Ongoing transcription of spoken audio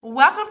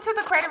Welcome to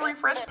the Credit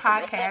Refresh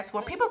Podcast,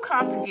 where people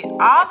come to get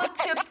all the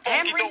tips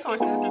and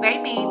resources they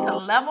need to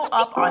level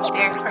up on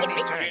their credit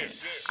journey.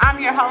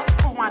 I'm your host,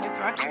 Kiwanis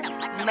Rucker.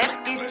 Let's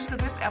get into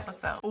this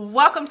episode.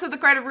 Welcome to the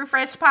Credit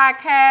Refresh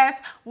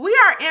Podcast. We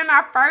are in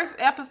our first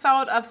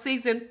episode of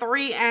season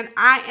 3, and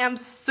I am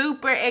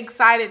super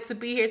excited to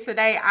be here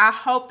today. I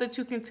hope that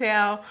you can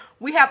tell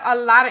we have a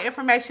lot of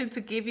information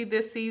to give you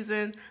this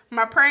season.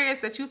 My prayer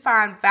is that you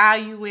find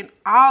value in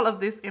all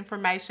of this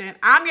information.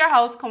 I'm your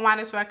host,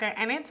 Kiwanis Rucker,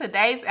 and in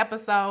today's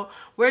episode,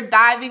 we're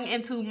diving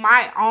into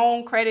my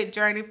own credit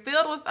journey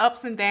filled with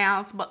ups and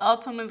downs, but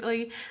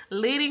ultimately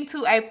leading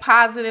to a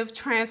positive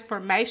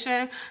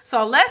transformation.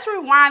 So let's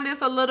rewind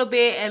this a little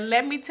bit and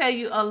let me tell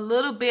you a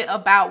little bit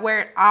about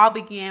where it all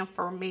began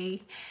for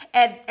me.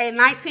 At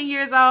 19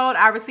 years old,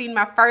 I received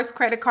my first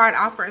credit card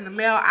offer in the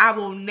mail. I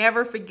will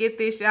never forget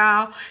this,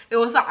 y'all. It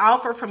was an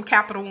offer from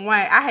Capital One.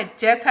 I had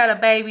just had a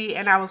baby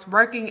and I was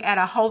working at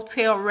a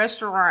hotel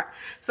restaurant.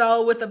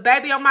 So with a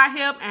baby on my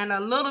hip and a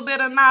little bit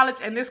of knowledge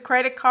and this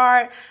credit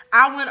card,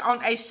 I went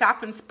on a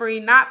shopping spree,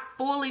 not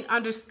fully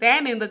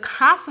understanding the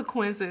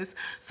consequences.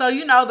 So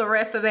you know the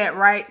rest of that,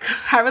 right?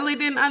 Because I really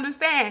didn't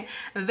understand.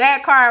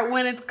 That card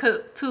went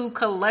into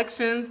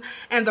collections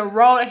and the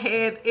road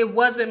ahead, it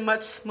wasn't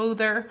much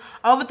smoother.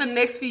 Over the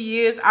next few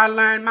years, I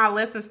learned my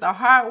lessons the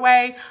hard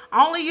way,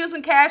 only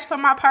using cash for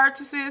my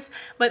purchases.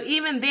 But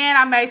even then,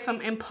 I made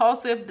some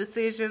impulsive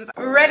decisions.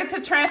 Ready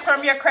to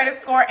transform your credit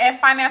score and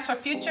financial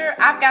future?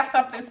 I've got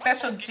something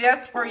special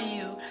just for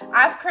you.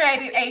 I've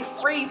created a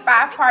free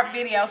 5-part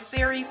video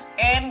series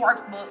and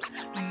workbook,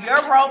 your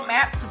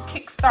roadmap to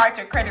kickstart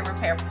your credit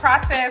repair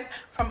process.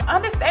 From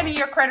understanding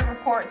your credit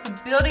report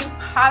to building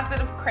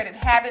positive credit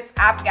habits,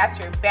 I've got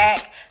your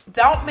back.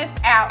 Don't miss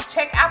out.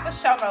 Check out the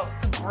show notes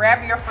to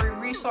grab your free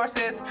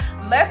resources.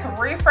 Let's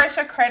refresh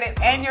your credit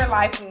and your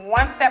life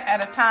one step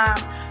at a time.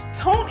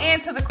 Tune in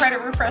to the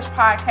Credit Refresh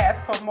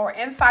Podcast for more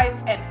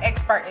insights and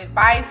expert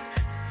advice.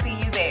 See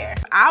you there.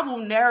 I will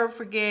never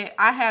forget,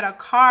 I had a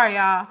car,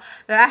 y'all,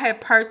 that I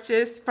had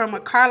purchased from a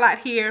car lot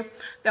here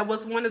that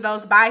was one of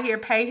those buy here,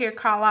 pay here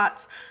car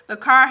lots. The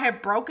car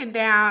had broken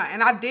down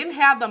and I didn't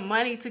have the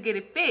money to get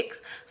it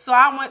fixed. So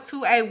I went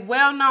to a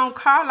well-known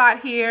car lot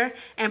here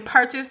and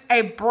purchased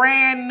a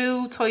brand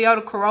new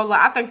Toyota Corolla.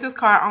 I think this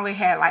car only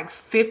had like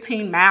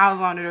 15 miles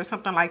on it or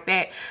something like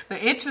that.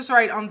 The interest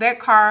rate on that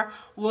car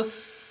was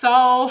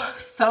so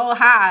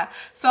high.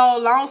 So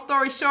long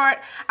story short,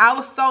 I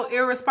was so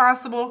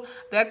irresponsible,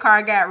 that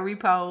car got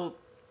repoed.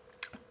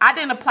 I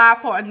didn't apply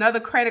for another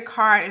credit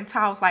card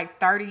until I was like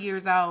 30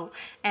 years old.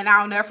 And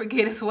I'll never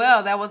forget as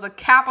well, that was a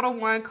Capital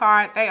One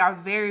card. They are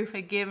very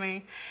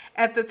forgiving.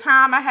 At the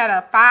time, I had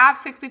a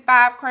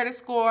 565 credit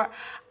score.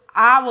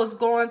 I was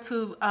going to,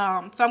 so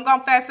I'm going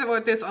to fast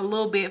forward this a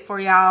little bit for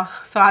y'all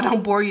so I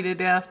don't bore you to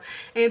death.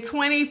 In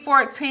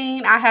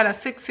 2014, I had a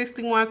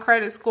 661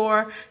 credit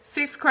score,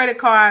 6 credit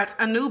cards,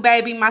 a new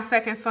baby, my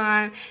second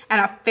son,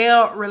 and a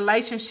failed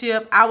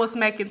relationship. I was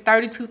making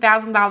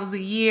 $32,000 a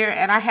year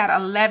and I had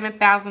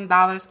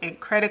 $11,000 in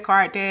credit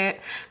card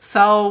debt.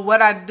 So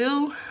what I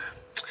do,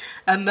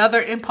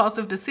 another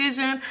impulsive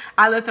decision,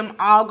 I let them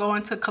all go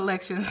into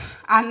collections.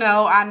 I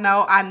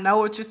know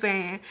what you're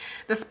saying.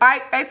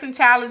 Despite facing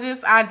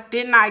challenges, I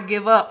did not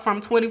give up.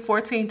 From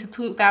 2014 to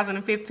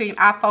 2015,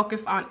 I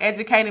focused on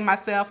educating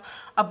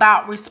myself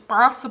about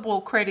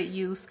responsible credit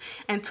use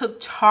and took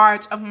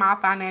charge of my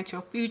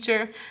financial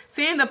future.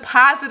 Seeing the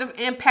positive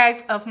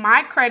impact of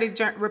my credit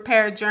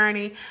repair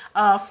journey,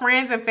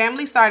 friends and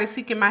family started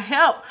seeking my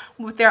help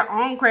with their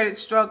own credit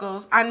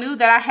struggles. I knew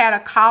that I had a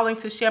calling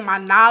to share my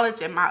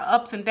knowledge and my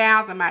ups and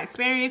downs and my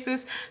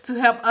experiences to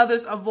help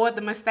others avoid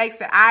the mistakes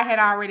that I had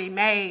already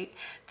made.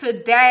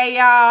 Today,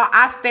 y'all,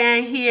 I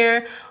stand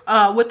here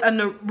with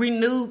a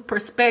renewed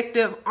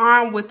perspective,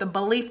 armed with the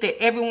belief that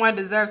everyone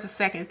deserves a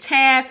second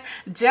chance,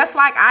 just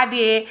like I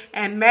did,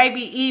 and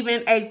maybe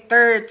even a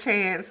third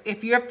chance.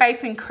 If you're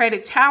facing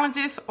credit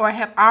challenges or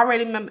have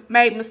already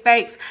made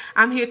mistakes,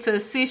 I'm here to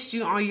assist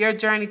you on your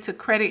journey to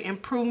credit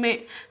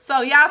improvement.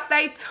 So y'all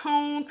stay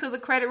tuned to the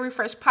Credit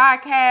Refresh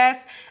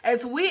Podcast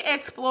as we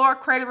explore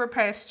credit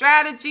repair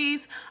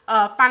strategies,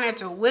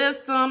 financial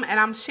wisdom, and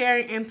I'm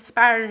sharing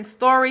inspiring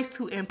stories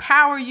to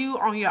empower you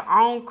on your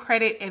own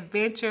credit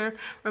adventure.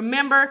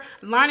 Remember,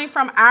 learning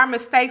from our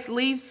mistakes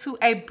leads to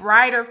a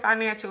brighter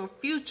financial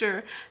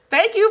future.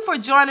 Thank you for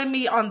joining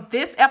me on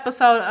this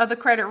episode of the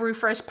Credit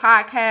Refresh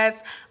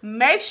Podcast.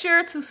 Make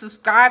sure to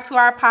subscribe to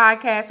our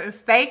podcast and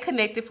stay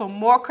connected for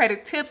more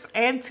credit tips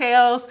and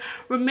tales.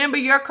 Remember,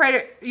 your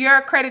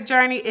credit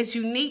journey is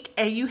unique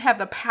and you have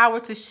the power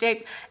to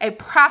shape a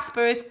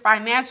prosperous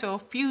financial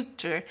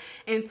future.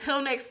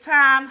 Until next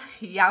time,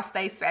 y'all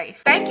stay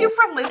safe. Thank you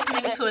for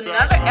listening to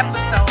another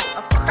episode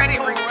of Credit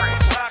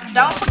Refresh.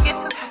 Don't forget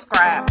to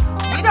subscribe.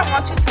 We don't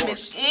want you to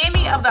miss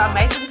any of the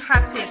amazing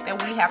content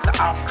that we have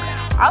to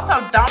offer. Also,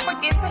 don't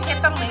forget to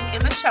hit the link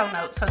in the show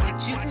notes so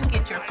that you can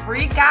get your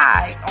free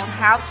guide on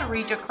how to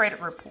read your credit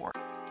report.